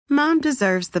Mom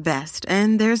deserves the best,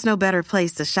 and there's no better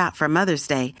place to shop for Mother's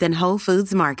Day than Whole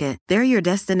Foods Market. They're your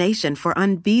destination for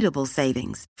unbeatable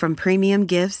savings, from premium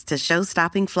gifts to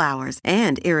show-stopping flowers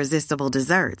and irresistible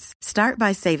desserts. Start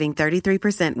by saving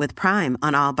 33% with Prime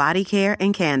on all body care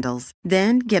and candles.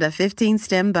 Then get a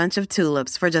 15-stem bunch of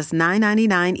tulips for just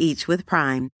 $9.99 each with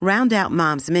Prime. Round out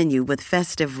Mom's menu with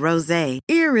festive rosé,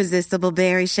 irresistible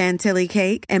berry chantilly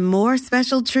cake, and more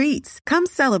special treats. Come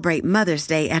celebrate Mother's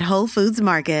Day at Whole Foods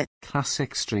Market.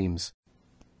 Classic streams.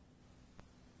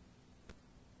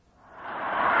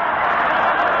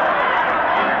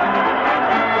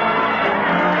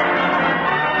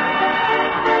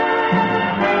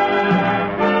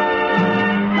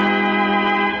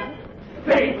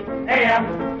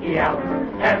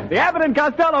 The Abbott and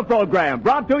Costello program,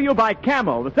 brought to you by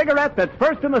Camel, the cigarette that's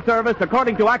first in the service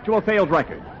according to actual sales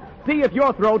records. See if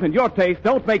your throat and your taste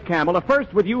don't make Camel a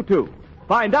first with you, too.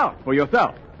 Find out for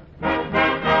yourself.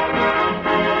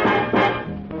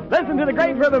 Listen to the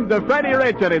great rhythms of Freddie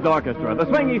Rich and his orchestra, the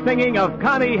swingy singing of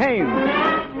Connie Haynes.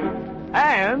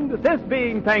 And this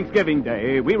being Thanksgiving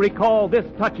Day, we recall this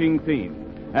touching scene.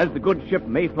 As the good ship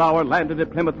Mayflower landed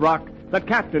at Plymouth Rock, the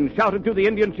captain shouted to the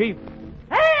Indian chief,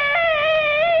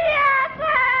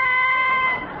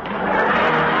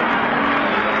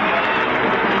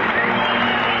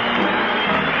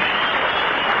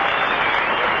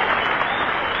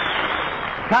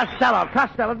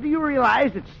 Costello, do you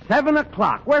realize it's 7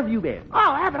 o'clock? Where have you been?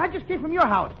 Oh, Abbott, I just came from your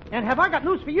house. And have I got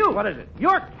news for you? What is it?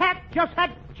 Your cat just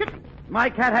had chicken. My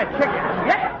cat had chickens?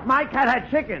 Yep. My cat had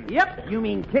chickens? Yep. You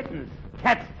mean kittens.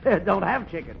 Cats don't have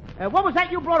chickens. What was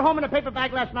that you brought home in a paper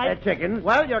bag last night? Chickens.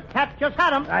 Well, your cat just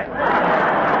had them.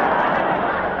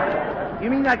 You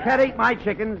mean that cat ate my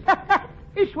chickens?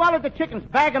 He swallowed the chickens,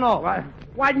 bag and all.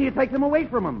 Why didn't you take them away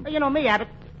from him? You know me, Abbott.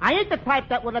 I ain't the type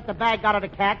that would let the bag out of the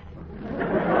cat.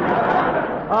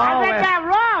 I read that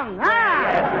wrong, huh?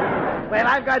 Yes. Well,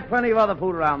 I've got plenty of other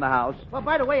food around the house. Well,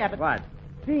 by the way, Abbott. What?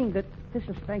 Seeing that this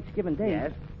is Thanksgiving Day,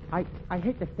 Yes? I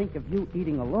hate to think of you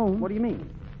eating alone. What do you mean?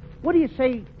 What do you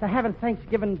say to having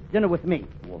Thanksgiving dinner with me?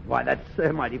 Well, why, that's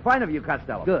mighty fine of you,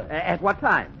 Costello. Good. At what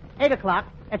time? 8 o'clock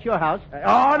at your house.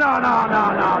 Oh, no.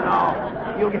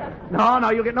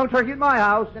 You'll get no turkey at my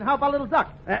house. Then how about a little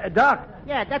duck? Duck?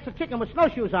 Yeah, that's a chicken with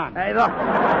snowshoes on. Hey, look.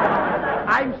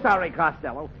 I'm sorry,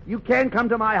 Costello. You can't come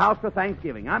to my house for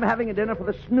Thanksgiving. I'm having a dinner for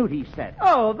the Snooty set.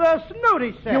 Oh, the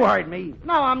Snooty set. You heard me.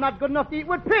 No, I'm not good enough to eat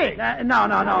with pigs. No.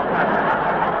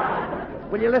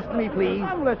 Will you listen to me, please?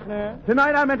 I'm listening.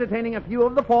 Tonight I'm entertaining a few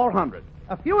of the 400.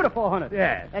 A few of the 400?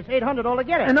 Yes. That's 800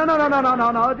 altogether. No,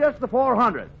 just the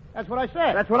 400. That's what I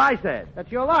said. That's what I said.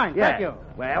 That's your line. Yes. Thank you.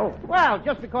 Well,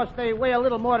 just because they weigh a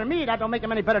little more than me, that don't make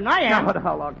them any better than I am. No,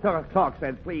 look, talk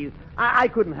sense, please. I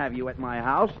couldn't have you at my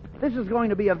house. This is going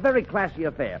to be a very classy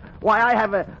affair. Why,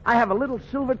 I have a little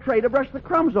silver tray to brush the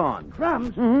crumbs on.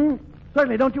 Crumbs? Mm-hmm.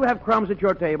 Certainly. Don't you have crumbs at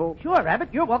your table? Sure, Abbott.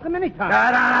 You're welcome anytime.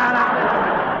 No.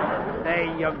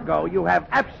 There you go. You have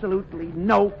absolutely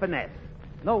no finesse.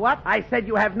 No what? I said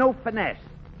you have no finesse.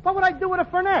 What would I do with a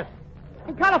furnace?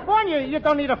 In California, you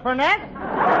don't need a furnace.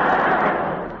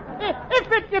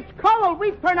 If it gets cold,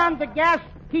 we turn on the gas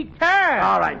heater.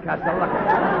 All right, Costello. Look,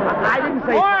 I didn't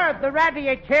say... Or the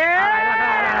radiator. All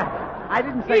right, I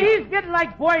didn't say... He's getting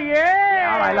like boy,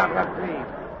 All right, look, please.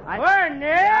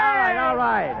 Furnace. All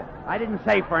right. I didn't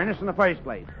say furnace in the first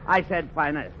place. I said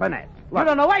finesse. Look. You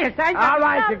don't know what you're saying. All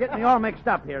right, you're getting me all mixed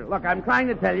up here. Look, I'm trying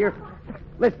to tell you.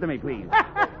 Listen to me, please.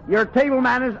 Your table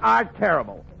manners are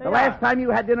terrible. The last time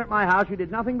you had dinner at my house, you did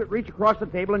nothing but reach across the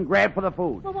table and grab for the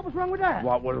food. Well, what was wrong with that?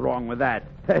 What was wrong with that?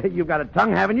 You've got a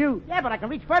tongue, haven't you? Yeah, but I can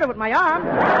reach further with my arm.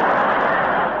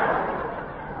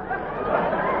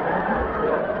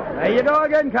 There you go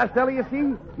again, Costello. You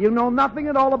see? You know nothing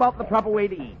at all about the proper way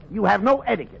to eat. You have no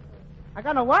etiquette. I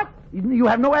got no what? You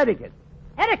have no etiquette.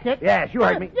 Etiquette? Yes, you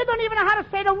heard me. You don't even know how to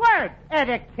say the word.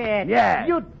 Etiquette. Yeah.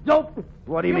 You dope.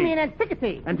 What do you mean? mean? You mean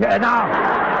antiquity. No.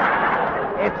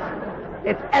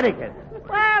 It's etiquette.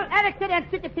 Well, etiquette and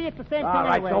antiquity, it's the same All thing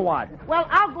right, anyway. so what? Well,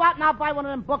 I'll go out and I'll buy one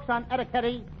of them books on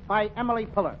etiquette by Emily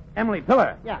Pillar. Emily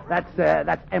Pillar? Yeah.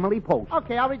 That's Emily Post.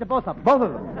 Okay, I'll read the both of them. Both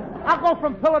of them. I'll go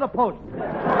from pillar to post.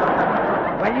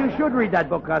 Well, you should read that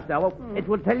book, Costello. It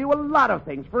will tell you a lot of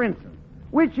things. For instance,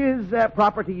 which is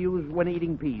proper to use when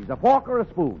eating peas, a fork or a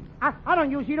spoon? I don't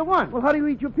use either one. Well, how do you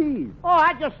eat your peas? Oh,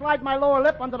 I just slide my lower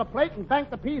lip under the plate and bank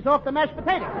the peas off the mashed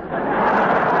potatoes.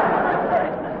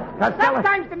 Costello.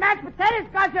 Sometimes the mashed potatoes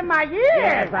goes in my ears.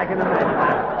 Yes, I can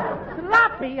imagine.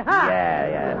 Sloppy, huh?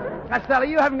 Yeah. Costello,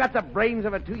 you haven't got the brains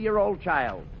of a 2-year-old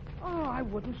child. Oh, I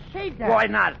wouldn't say that. Why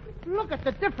not? Look at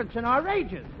the difference in our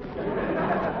ages.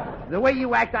 The way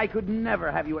you act, I could never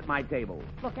have you at my table.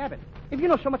 Look, Abbott, if you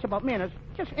know so much about manners,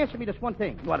 just answer me this one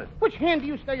thing. What is it? Which hand do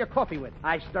you stir your coffee with?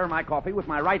 I stir my coffee with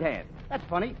my right hand. That's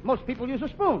funny. Most people use a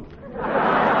spoon.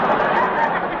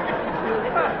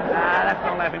 That's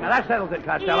no laughing. Now, that settles it,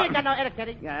 Costello. You ain't got no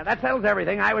etiquette. Yeah, that settles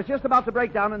everything. I was just about to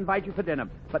break down and invite you for dinner.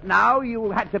 But now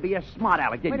you had to be a smart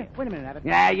aleck, didn't you? Wait a minute, Abbott.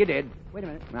 Yeah, you did. Wait a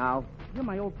minute. Now, You're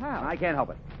my old pal. I can't help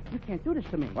it. You can't do this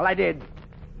to me. Well, I did.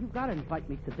 You gotta invite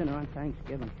me to dinner on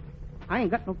Thanksgiving. I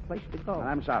ain't got no place to go. Well,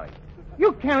 I'm sorry.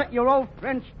 You can't let your old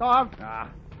friend starve.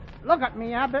 Look at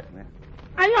me, Abbott. Yeah.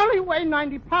 I only weigh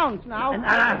 90 pounds now.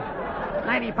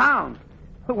 90 pounds.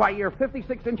 Why, you're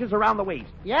 56 inches around the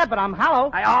waist. Yeah, but I'm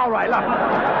hollow. All right, look.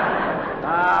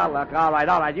 Look, all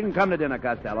right. You can come to dinner,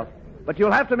 Costello. But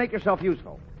you'll have to make yourself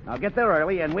useful. Now, get there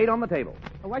early and wait on the table.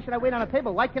 Well, why should I wait on a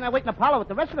table? Why can't I wait in Apollo with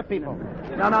the rest of the people?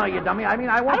 No, you dummy. I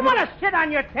I want don't you want to sit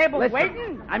on your table Listen,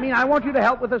 waiting. I want you to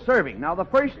help with the serving. Now, the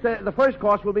first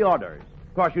course will be hors d'oeuvres.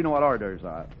 Of course, you know what hors d'oeuvres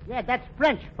are. Yeah, that's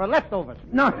French for leftovers.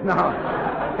 No.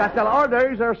 Costello, hors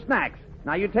d'oeuvres are snacks.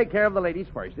 Now, you take care of the ladies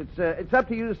first. It's up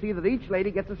to you to see that each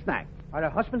lady gets a snack. Are their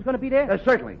husbands going to be there?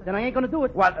 Certainly. Then I ain't going to do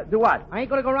it. What? Do what? I ain't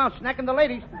going to go around snacking the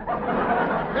ladies.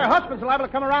 Their husbands are liable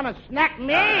to come around and snack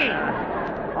me.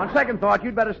 On second thought,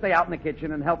 you'd better stay out in the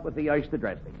kitchen and help with the oyster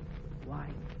dressing. Why,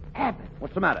 Abbott,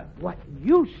 What's the matter? what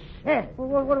you said.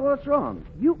 What's wrong?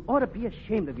 You ought to be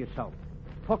ashamed of yourself.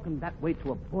 Talking that way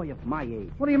to a boy of my age.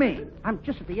 What do you mean? I'm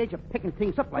just at the age of picking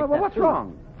things up like Well, that. what's too.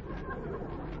 wrong?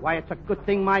 Why, it's a good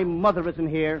thing my mother isn't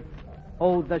here.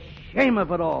 Oh, the shame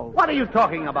of it all. What are you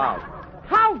talking about?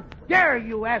 How dare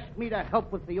you ask me to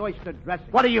help with the oyster dressing?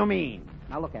 What do you mean?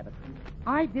 Now, look, Abbott.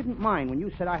 I didn't mind when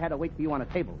you said I had to wait for you on a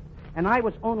table. And I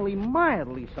was only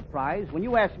mildly surprised when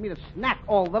you asked me to snack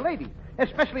all the ladies,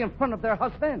 especially in front of their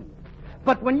husbands.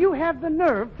 But when you have the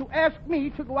nerve to ask me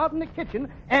to go out in the kitchen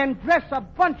and dress a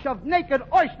bunch of naked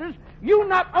oysters, you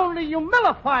not only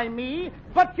humilify me,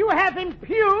 but you have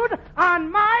impugned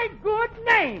on my good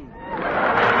name.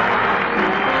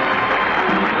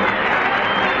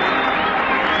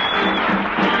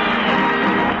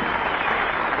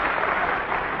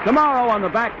 Tomorrow on the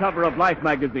back cover of Life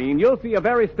magazine, you'll see a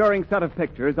very stirring set of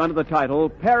pictures under the title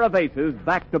Pair of Aces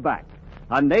Back to Back.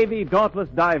 A Navy Dauntless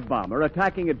dive bomber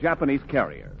attacking a Japanese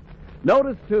carrier.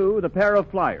 Notice, too, the pair of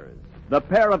flyers, the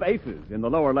pair of aces in the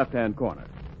lower left-hand corner.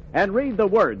 And read the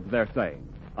words they're saying.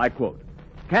 I quote,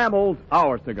 Camel's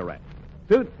Our Cigarette.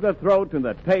 Suits the throat and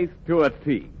the taste to a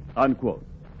T. Unquote.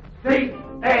 C-A-M-E-L-S.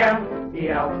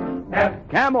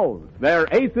 Camels, they're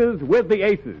aces with the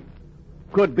aces.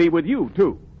 Could be with you,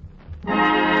 too.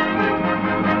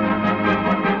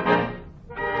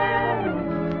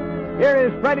 Here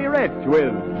is Freddie Rich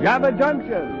with Java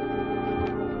Junction.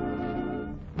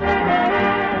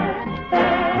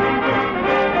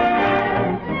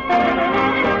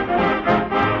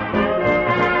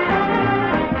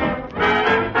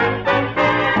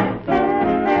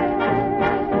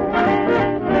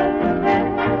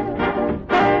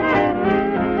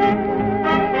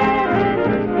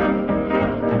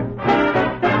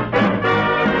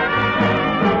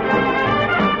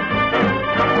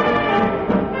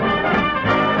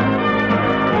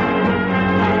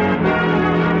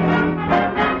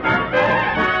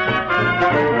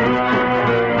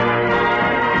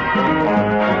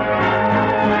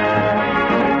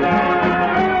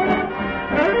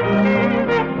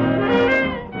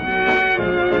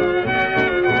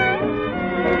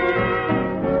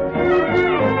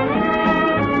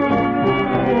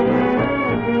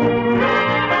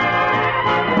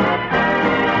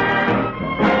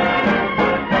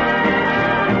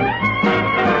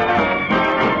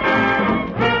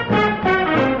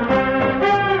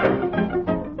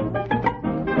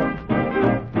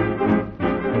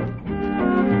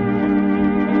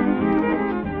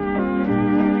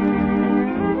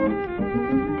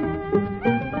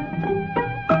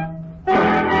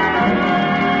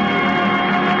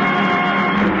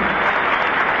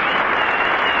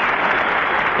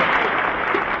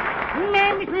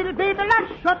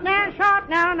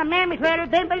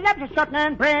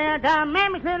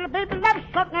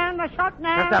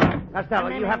 Costello,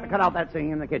 you have to cut out that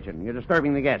singing in the kitchen. You're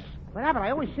disturbing the guests. But, Abbott,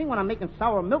 I always sing when I'm making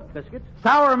sour milk biscuits.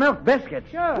 Sour milk biscuits?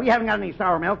 Sure. We haven't got any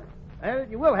sour milk.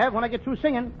 You will have when I get through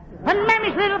singing. And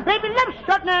Mammy's little baby loves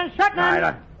shortening. All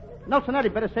right, Nelson Eddy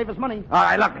better save his money. all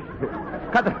right, look.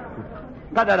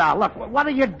 Cut that out. Look, what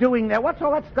are you doing there? What's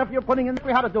all that stuff you're putting in?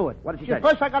 How to do it. What did she say?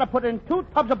 First, I got to put in 2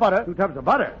 tubs of butter. 2 tubs of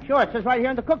butter. Sure, it says right here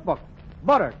in the cookbook.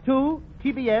 Butter, 2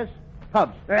 TBS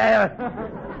tubs.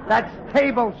 That's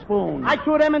tablespoons. I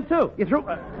threw them in, too. You threw...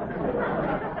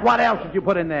 What else did you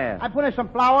put in there? I put in some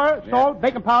flour, salt,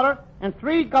 baking powder, and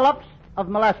 3 gullops of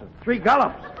molasses. 3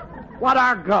 gullops? What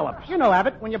are gullops? You know,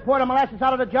 Abbott, when you pour the molasses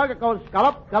out of the jug, it goes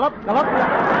gullup, gullup, gullup.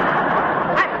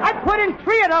 I put in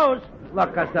 3 of those.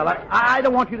 Look, Costello, I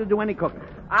don't want you to do any cooking.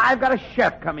 I've got a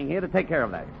chef coming here to take care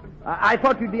of that. I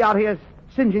thought you'd be out here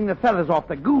singeing the feathers off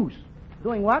the goose.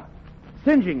 Doing what?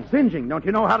 Singeing. Don't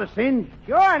you know how to singe?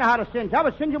 Sure, I know how to singe. I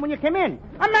was singeing when you came in.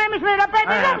 A man is laid up, baby.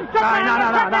 No.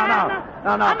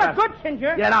 I'm a good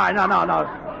singer. Yeah,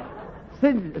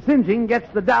 no. Singeing gets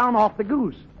the down off the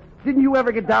goose. Didn't you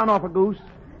ever get down off a goose?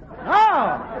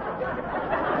 No.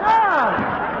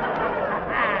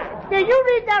 Did you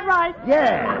read that right?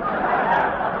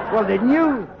 Yeah. Well, didn't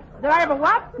you? Did I ever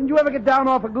what? Didn't you ever get down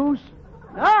off a goose?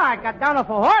 No, I got down off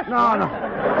a horse. No.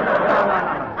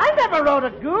 I never rode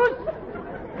a goose.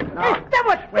 No. Hey, that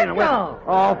was Wait a minute.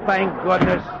 Oh, thank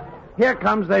goodness. Here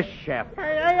comes the chef.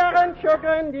 Ay, arancho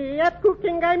grande, at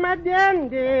cooking ay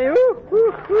madiande.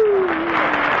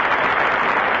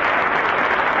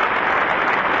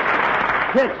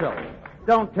 Kitzel,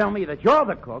 don't tell me that you're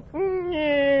the cook.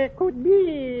 Could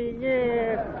be,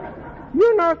 yes.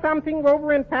 You know something,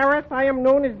 over in Paris, I am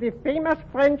known as the famous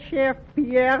French chef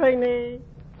Pierre Rene.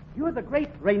 You're the great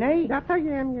Rene? That I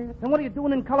am, yes. Then what are you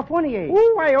doing in California?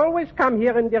 Oh, I always come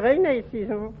here in the Rene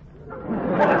season.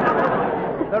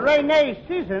 The Rene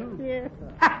season? Yes.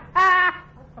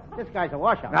 This guy's a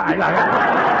washout.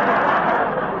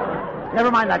 Never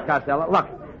mind that, Costello. Look,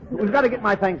 we've got to get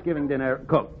my Thanksgiving dinner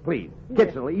cooked, please.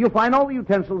 Kitzel, you'll find all the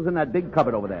utensils in that big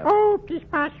cupboard over there. Oh,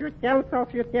 pispas utensils.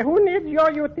 Who needs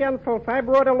your utensils? I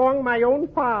brought along my own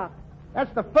pot.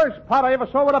 That's the first pot I ever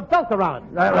saw with a belt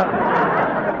around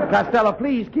it. Costello,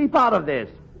 please, keep out of this.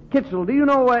 Kitzel, do you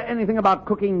know anything about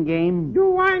cooking game?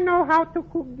 Do I know how to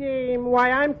cook game?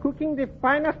 Why, I'm cooking the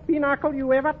finest pinochle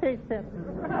you ever tasted.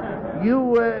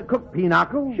 You cook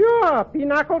pinochle? Sure,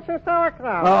 pinochle and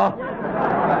sauerkraut. Oh.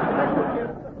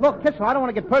 Look, Kitzel, I don't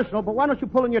want to get personal, but why don't you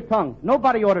pull in your tongue?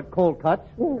 Nobody ordered cold cuts.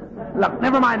 Ooh. Look,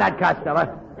 never mind that,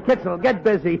 Costello. Kitzel, get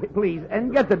busy, please,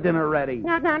 and get the dinner ready.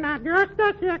 No. Just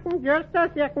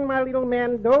a second, my little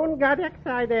man. Don't get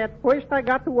excited. First, I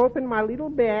got to open my little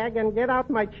bag and get out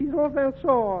my chisels and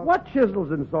saws. What chisels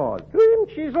and saws? Cream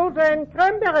chisels and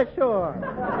cranberry sauce.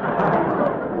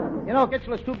 You know,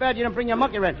 Kitzel, it's too bad you didn't bring your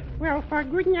monkey wrench. Well, for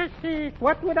goodness sake,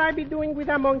 what would I be doing with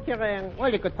a monkey wrench?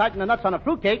 Well, you could tighten the nuts on a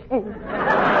fruitcake.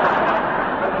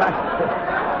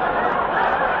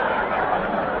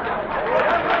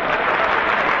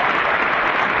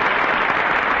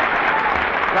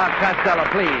 Now, Costello,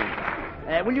 please.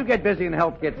 Will you get busy and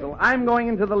help Kitzel? I'm going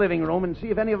into the living room and see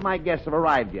if any of my guests have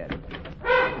arrived yet.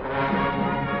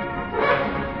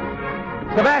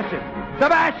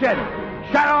 Sebastian!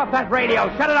 Shut off that radio!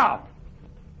 Shut it off!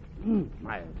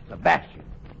 My Sebastian.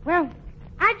 Well,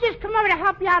 I just come over to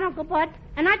help you out, Uncle Bud,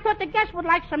 and I thought the guests would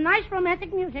like some nice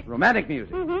romantic music. Romantic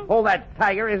music? Mm-hmm. Oh, that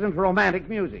tiger isn't romantic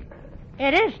music.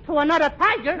 It is to another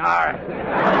tiger. All right.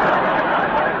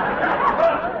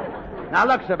 Now,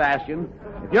 look, Sebastian,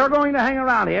 if you're going to hang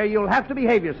around here, you'll have to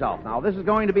behave yourself. Now, this is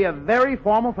going to be a very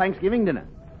formal Thanksgiving dinner.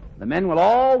 The men will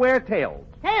all wear tails.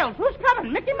 Tails? Who's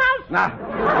coming? Mickey Mouse?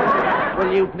 Now,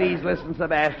 will you please listen,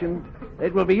 Sebastian?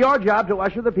 It will be your job to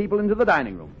usher the people into the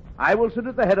dining room. I will sit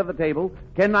at the head of the table.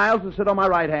 Ken Niles will sit on my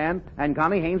right hand, and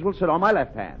Connie Haynes will sit on my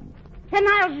left hand. Ken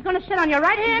Niles is going to sit on your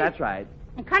right hand? That's right.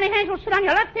 And Connie Haynes will sit on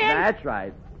your left hand? That's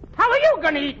right. How are you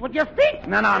going to eat? With your feet?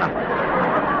 No.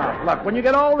 Look, when you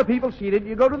get all the people seated,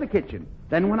 you go to the kitchen.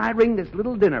 Then when I ring this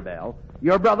little dinner bell,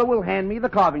 your brother will hand me the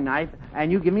carving knife,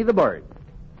 and you give me the bird.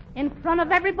 In front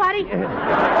of everybody?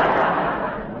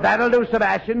 That'll do,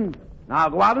 Sebastian. Now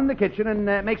go out in the kitchen and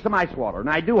make some ice water. And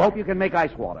I do hope you can make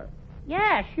ice water.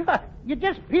 Yeah, sure. You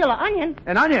just peel an onion.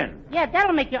 An onion? Yeah,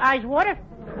 that'll make your eyes water.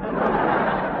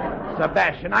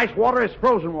 Sebastian, ice water is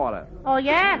frozen water. Oh,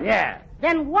 yeah? Yeah.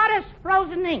 Then what is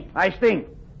frozen ink? I stink.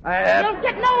 You'll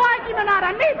get no argument out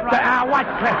of me, brother. What?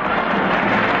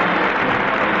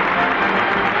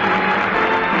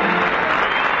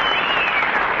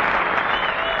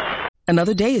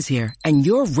 Another day is here, and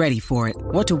you're ready for it.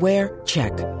 What to wear?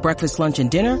 Check. Breakfast, lunch,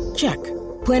 and dinner? Check.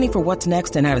 Planning for what's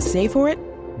next and how to save for it?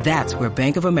 That's where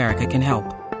Bank of America can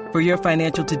help. For your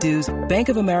financial to-dos, Bank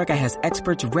of America has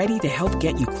experts ready to help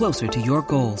get you closer to your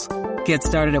goals. Get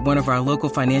started at one of our local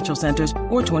financial centers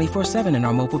or 24/7 in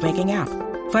our mobile banking app.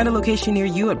 Find a location near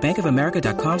you at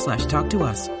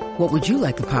bankofamerica.com/talktous. What would you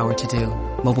like the power to do?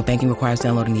 Mobile banking requires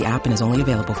downloading the app and is only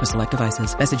available for select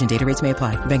devices. Message and data rates may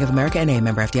apply. Bank of America N.A.,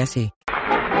 member FDIC.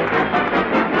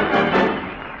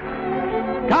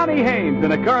 Connie Haynes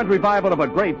in a current revival of a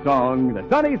great song, The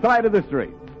Sunny Side of the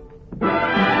Street.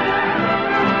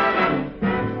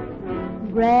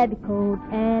 red coat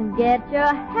and get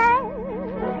your hat.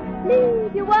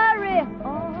 Leave your worry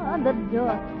on the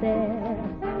doorstep.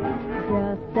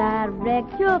 Just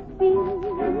direct your feet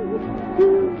to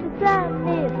the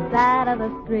sunny side of the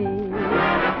street.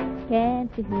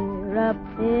 Can't you hear a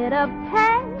bit of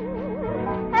pat?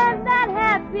 And that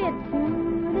happy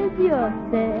tune is your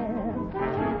step.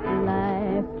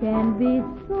 Life can be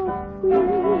so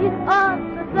sweet on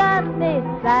the sunny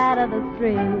side of the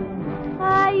street.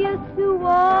 I used to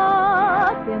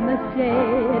walk in the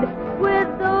shade with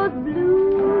those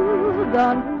blues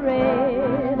on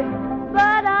parade,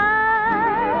 but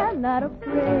I'm not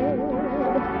afraid.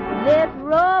 This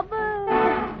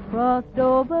rover crossed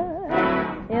over.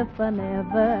 If I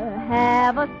never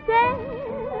have a cent,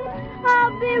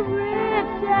 I'll be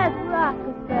rich as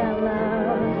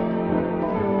Rockefeller.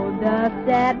 No dust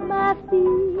at my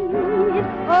feet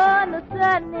on the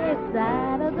sunny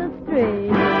side of the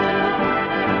street.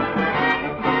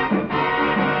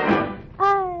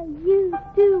 I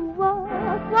used to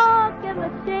walk in the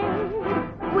shade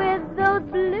with those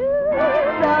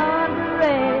blues on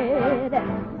parade,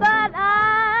 but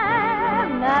I'm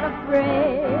not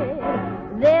afraid.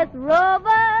 This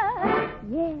rover,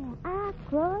 yeah, I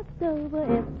crossed over.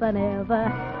 If I never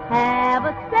have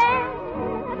a cent,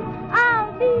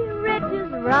 I'll be rich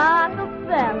as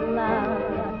Rockefeller.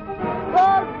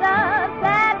 Oh, dust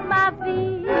at my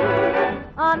feet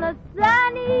on the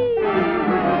sunny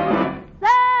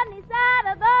side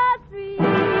of the street.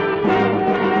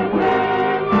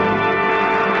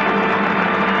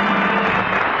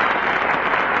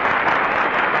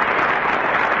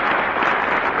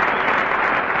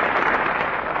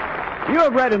 You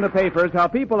have read in the papers how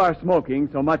people are smoking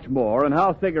so much more and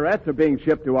how cigarettes are being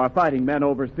shipped to our fighting men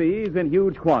overseas in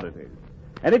huge quantities.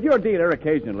 And if your dealer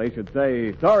occasionally should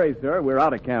say, "Sorry, sir, we're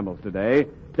out of Camels today,"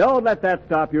 don't let that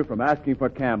stop you from asking for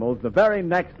Camels the very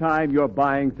next time you're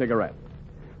buying cigarettes.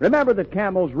 Remember that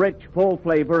Camel's rich, full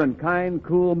flavor and kind,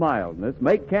 cool mildness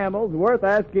make Camels worth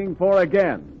asking for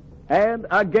again and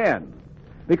again.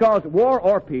 Because war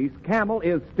or peace, Camel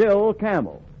is still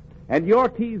Camel. And your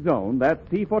T-Zone, that's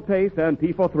T for taste and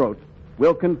T for throat,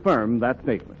 will confirm that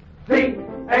statement. C-A-M-E-L-S.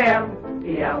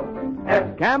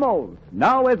 Camels,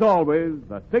 now as always,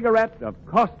 the cigarette of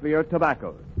costlier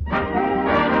tobaccos.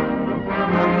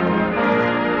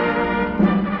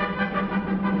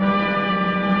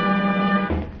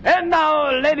 And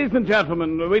now, ladies and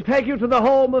gentlemen, we take you to the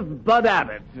home of Bud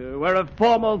Abbott, where a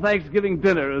formal Thanksgiving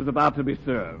dinner is about to be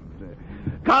served.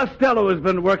 Costello has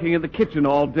been working in the kitchen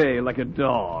all day like a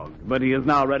dog, but he is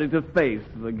now ready to face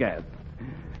the guests.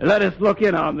 Let us look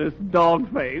in on this dog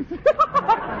face.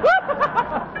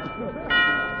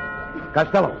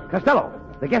 Costello,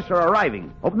 the guests are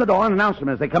arriving. Open the door and announce them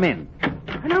as they come in.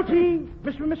 Announcing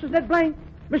Mr. and Mrs. Ned Blank,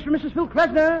 Mr. and Mrs. Phil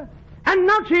Krasner.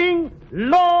 Announcing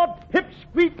Lord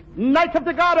Pipsqueak, Knight of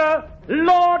the Garter,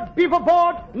 Lord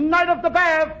Beaverboard, Knight of the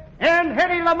Bath, and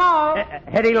Hetty Lamar.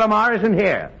 Hetty Lamar isn't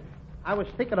here. I was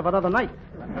thinking of another night.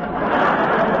 Young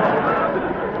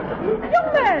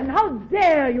man, how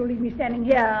dare you leave me standing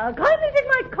here? Kindly take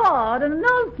my card and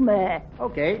announce me.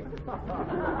 Okay.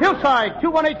 Hillside,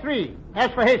 2183.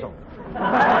 Ask for Hazel.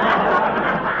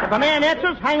 If a man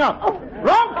answers, hang up. Oh.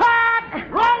 Wrong card!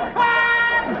 Wrong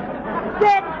card!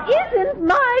 That isn't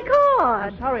my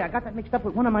card. I'm sorry, I got that mixed up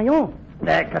with one of my own.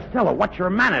 Costello, what's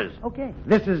your manners? Okay.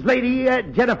 This is Lady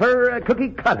Jennifer Cookie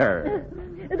Cutter.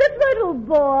 That's right, old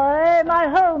boy. My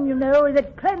home, you know, is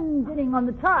at Glendinning on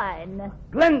the Tyne.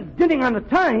 Glendinning on the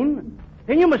Tyne?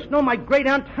 Then you must know my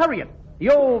great-aunt Harriet. The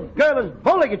old girl is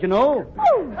bow-legged, you know.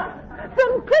 Oh,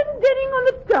 from Glendinning on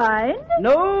the Tyne?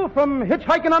 No, from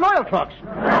hitchhiking on oil trucks.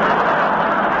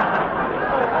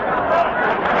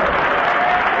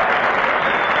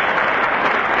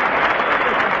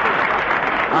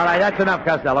 All right, that's enough,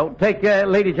 Costello. Take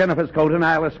Lady Jennifer's coat and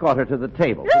I'll escort her to the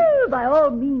table. Oh, by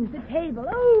all means, the table.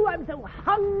 Oh, I'm so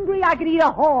hungry I could eat a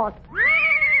horse.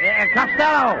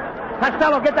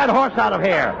 Costello, get that horse out of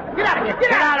here. Get out of here.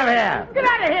 Get out of here. Get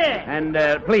out of here. And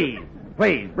please,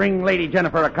 bring Lady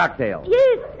Jennifer a cocktail.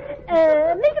 Yes,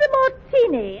 make it a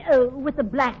martini with the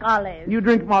black olive. You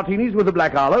drink martinis with a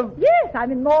black olive? Yes,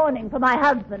 I'm in mourning for my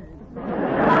husband.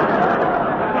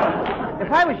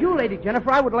 If I was you, Lady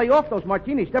Jennifer, I would lay off those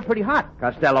martinis. They're pretty hot.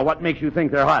 Costello, what makes you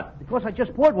think they're hot? Because I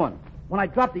just poured one. When I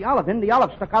dropped the olive in, the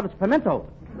olive stuck out its pimento.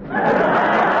 By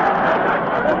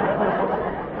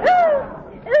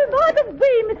the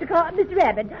way, Mr.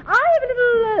 Abbott, I have a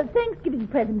little Thanksgiving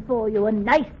present for you. A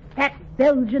nice, fat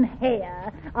Belgian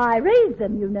hare. I raised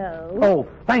them, you know. Oh,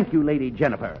 thank you, Lady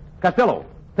Jennifer. Costello,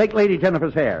 take Lady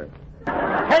Jennifer's hair.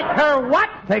 Take her what?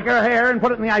 Take her hair and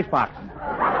put it in the icebox.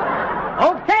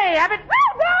 Okay, Abbott.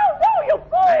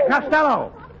 Hey,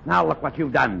 Costello! Now look what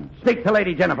you've done. Speak to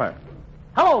Lady Jennifer.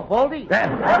 Hello, Baldy.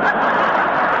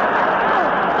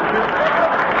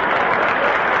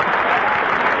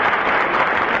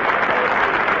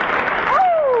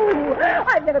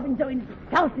 I've never been so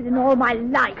insulted in all my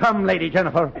life. Come, Lady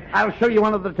Jennifer. I'll show you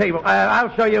under the table.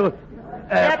 I'll show you...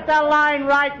 Get the line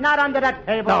right, not under that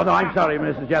table. No, I'm sorry,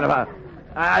 Mrs. Jennifer.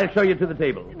 I'll show you to the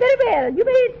table. Very well. You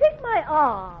may take my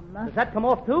arm. Does that come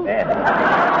off, too?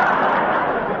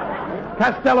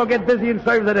 Costello, get busy and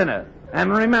serve the dinner.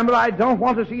 And remember, I don't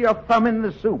want to see your thumb in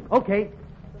the soup. Okay.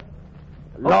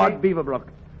 Lord Beaverbrook.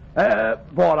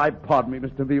 Pardon me,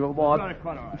 Mr.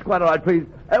 Beaverbrook. It's quite all right, please.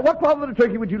 What part of the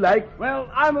turkey would you like? Well,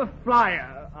 I'm a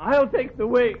flyer. I'll take the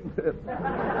wing.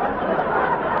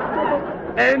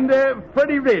 And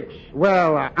Freddie Rich.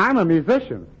 Well, I'm a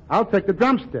musician. I'll take the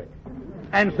drumstick.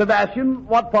 And Sebastian,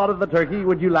 what part of the turkey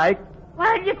would you like?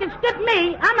 Well, you can skip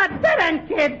me. I'm a dead-end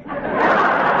kid.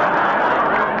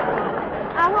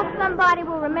 I hope somebody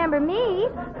will remember me.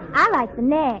 I like the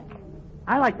neck.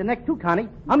 I like the neck, too, Connie.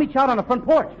 I'll meet you out on the front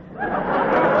porch.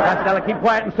 Costello, keep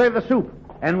quiet and serve the soup.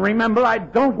 And remember, I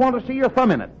don't want to see your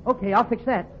thumb in it. Okay, I'll fix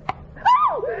that.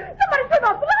 Oh! Somebody turn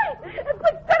off the light!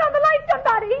 Quick, turn on the light,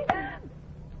 somebody!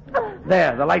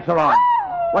 There, the lights are on.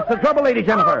 What's the trouble, Lady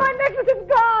Jennifer? Oh, my necklace is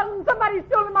gone! Somebody's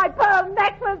stolen my pearl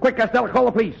necklace! Quick, Costello, call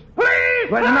the police.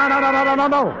 Please! Wait,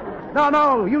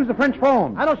 no, use the French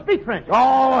phone. I don't speak French.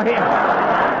 Oh, here.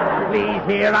 Please,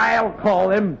 here, I'll call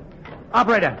him.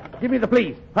 Operator, give me the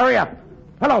police. Hurry up.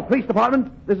 Hello, police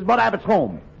department. This is Bud Abbott's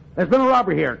home. There's been a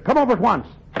robbery here. Come over at once.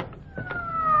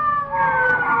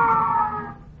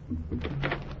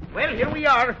 Well, here we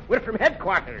are. We're from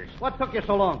headquarters. What took you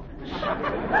so long?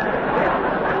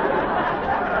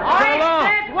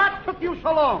 I said, what took you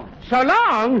so long? So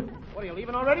long? What, are you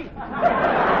leaving already?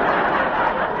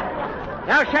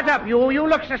 Now shut up, you. You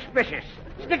look suspicious.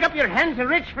 Stick up your hands and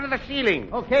reach for the ceiling.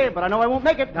 Okay, but I know I won't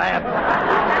make it.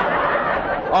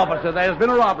 Officer, there's been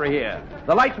a robbery here.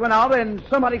 The lights went out and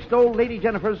somebody stole Lady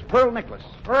Jennifer's pearl necklace.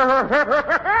 A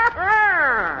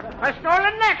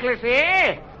stolen necklace,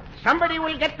 eh? Somebody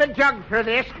will get the jug for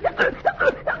this.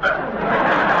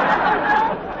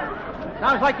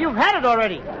 Sounds like you've had it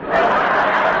already.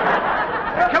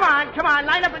 Come on,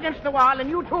 line up against the wall, and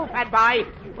you too, fat boy.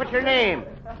 What's your name?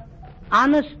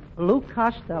 Honest Lou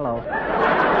Costello.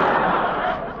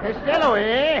 Costello,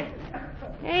 eh?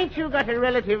 Ain't you got a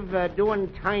relative doing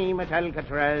time at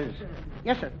Alcatraz?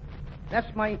 Yes, sir.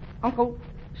 That's my Uncle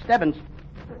Stebbins.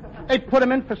 They put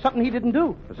him in for something he didn't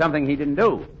do. For something he didn't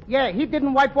do? Yeah, he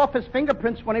didn't wipe off his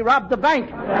fingerprints when he robbed the bank.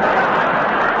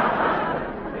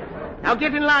 Now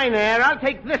get in line there. I'll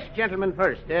take this gentleman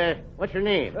first. What's your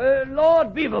name?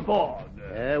 Lord Beaverboard.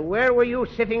 Where were you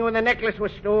sitting when the necklace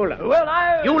was stolen?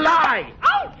 Well, You lie!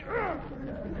 Out!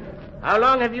 How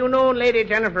long have you known Lady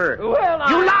Jennifer? Well,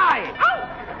 You lie!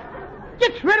 Out!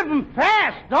 Gets rid of him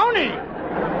fast, don't he?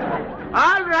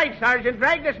 All right, Sergeant.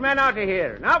 Drag this man out of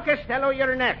here. Now, Costello,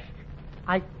 you're next.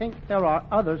 I think there are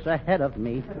others ahead of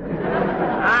me.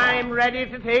 I'm ready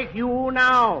to take you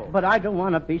now. But I don't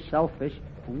want to be selfish.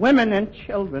 Women and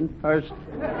children first.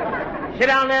 Sit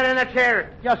down there in the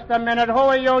chair. Just a minute. Who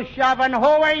are you shoving? Who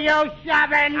are you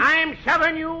shoving? I'm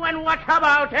shoving you, and what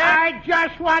about it? I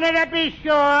just wanted to be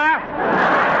sure.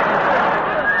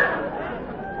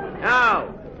 Now,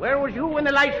 where was you when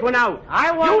the lights went out?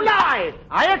 I was. You lied!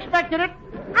 I expected it.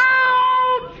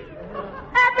 Ouch!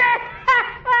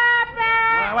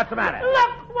 What's the matter?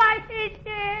 Look what he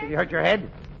did. Did you hurt your head?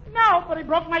 No, but he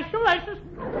broke my shoelaces.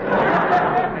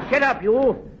 Shut up,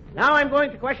 you. Now I'm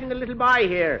going to question the little boy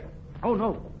here. Oh,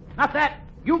 no. Not that.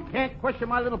 You can't question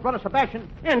my little brother Sebastian.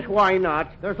 And why not?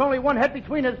 There's only one head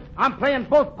between us. I'm playing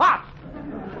both parts.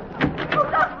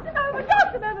 Oh,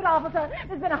 just a moment, officer.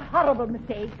 There's been a horrible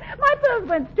mistake. My pearls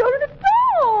weren't stolen at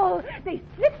all. They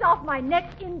slipped off my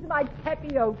neck into my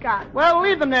tapioca. Well,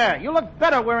 leave them there. You look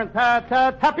better wearing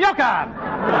tapioca.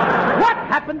 What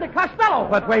happened to Costello?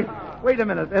 But wait a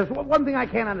minute. There's one thing I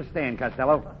can't understand,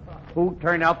 Costello. Who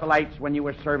turned out the lights when you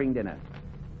were serving dinner?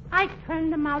 I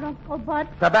turned them out, Uncle Bud,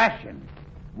 Sebastian.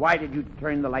 Why did you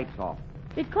turn the lights off?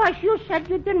 because you said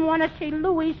you didn't want to see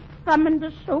Louis' thumb in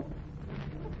the soup.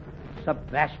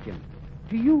 Sebastian,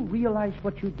 do you realize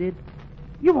what you did?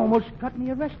 You almost got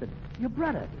me arrested. Your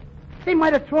brother. They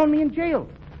might have thrown me in jail.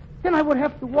 Then I would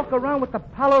have to walk around with the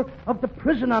pallor of the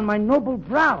prison on my noble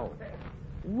brow.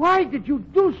 Why did you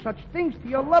do such things to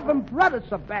your loving brother,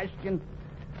 Sebastian?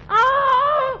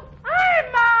 Oh, I'm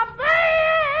a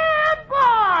bad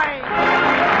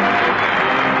boy!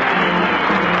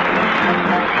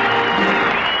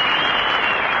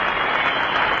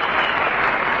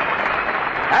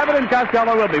 Abbott and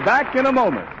Costello will be back in a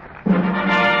moment.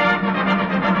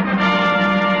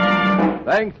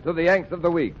 Thanks to the Yanks of the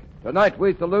Week. Tonight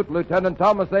we salute Lieutenant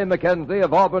Thomas A. McKenzie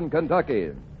of Auburn,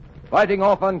 Kentucky. Fighting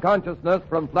off unconsciousness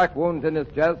from flak wounds in his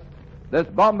chest, this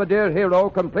bombardier hero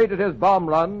completed his bomb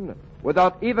run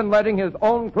without even letting his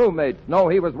own crewmates know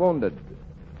he was wounded.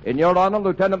 In your honor,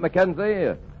 Lieutenant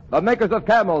McKenzie, the makers of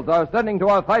Camels are sending to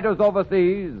our fighters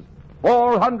overseas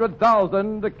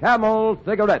 400,000 Camel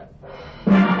cigarettes.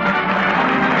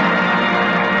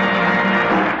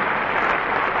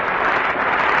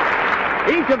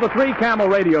 Each of the three Camel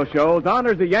radio shows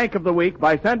honors the Yank of the Week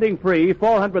by sending free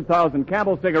 400,000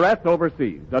 Camel cigarettes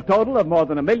overseas, a total of more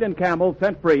than 1 million Camels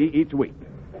sent free each week.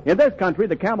 In this country,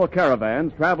 the Camel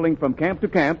caravans traveling from camp to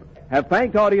camp have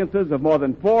thanked audiences of more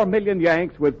than 4 million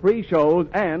Yanks with free shows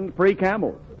and free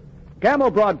Camels.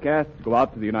 Camel broadcasts go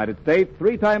out to the United States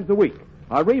 3 times a week,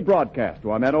 are rebroadcast to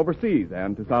our men overseas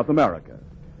and to South America.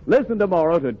 Listen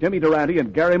tomorrow to Jimmy Durante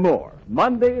and Gary Moore,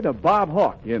 Monday to Bob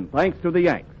Hawke in Thanks to the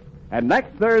Yanks, and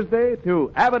next Thursday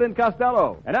to Abbott and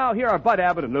Costello. And now here are Bud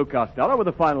Abbott and Lou Costello with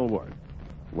a final word.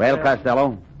 Well,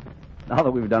 Costello, now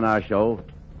that we've done our show,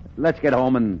 let's get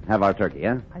home and have our turkey,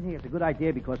 huh? I think it's a good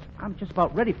idea because I'm just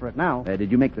about ready for it now. Did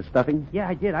you make the stuffing? Yeah,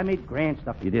 I did. I made grand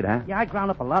stuffing. You did, huh? Yeah, I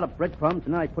ground up a lot of breadcrumbs,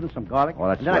 and then I put in some garlic. Oh,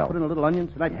 that's and then swell. I put in a little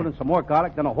onions, and I put in some more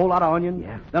garlic, then a whole lot of onions,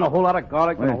 Yeah. then a whole lot of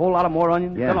garlic, then a whole lot of more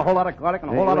onions, then a whole lot of garlic,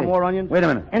 and a whole lot of more onions. Wait a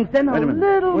minute. And then a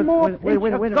little more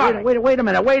Wait a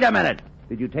minute.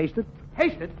 Did you taste it?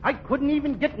 Taste it? I couldn't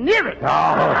even get near it.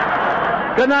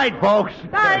 Oh. Good night, folks.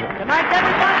 Good night,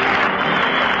 everybody.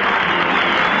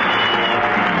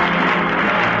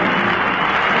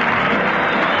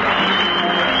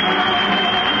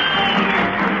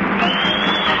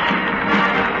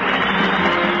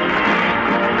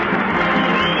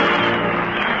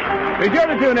 Be sure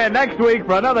to tune in next week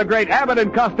for another great Abbott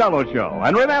and Costello show.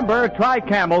 And remember, try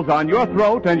Camels on your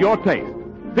throat and your taste.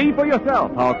 See for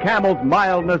yourself how Camel's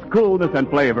mildness, coolness, and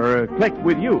flavor click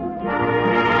with you.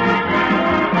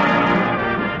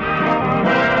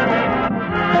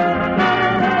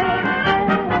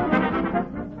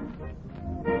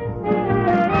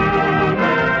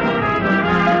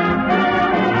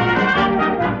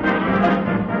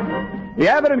 The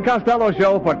Abbott and Costello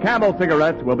show for Camel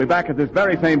cigarettes will be back at this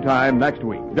very same time next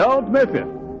week. Don't miss it.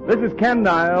 This is Ken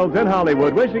Niles in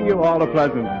Hollywood wishing you all a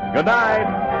pleasant good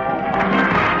night.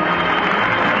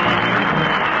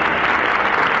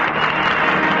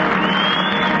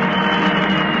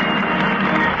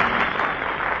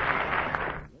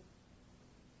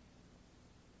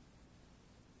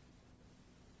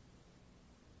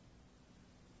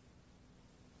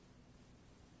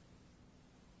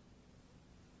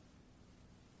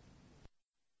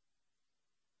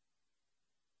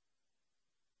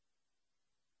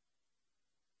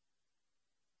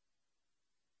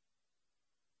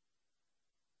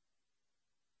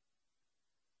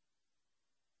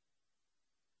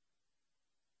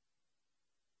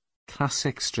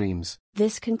 Classic Streams.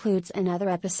 This concludes another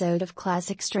episode of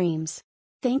Classic Streams.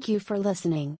 Thank you for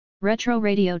listening. Retro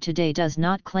Radio Today does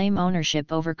not claim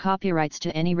ownership over copyrights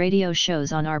to any radio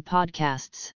shows on our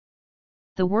podcasts.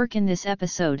 The work in this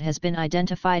episode has been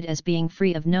identified as being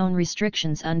free of known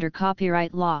restrictions under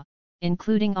copyright law,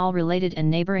 including all related and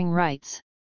neighboring rights.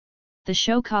 The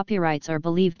show copyrights are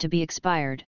believed to be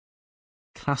expired.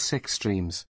 Classic Streams.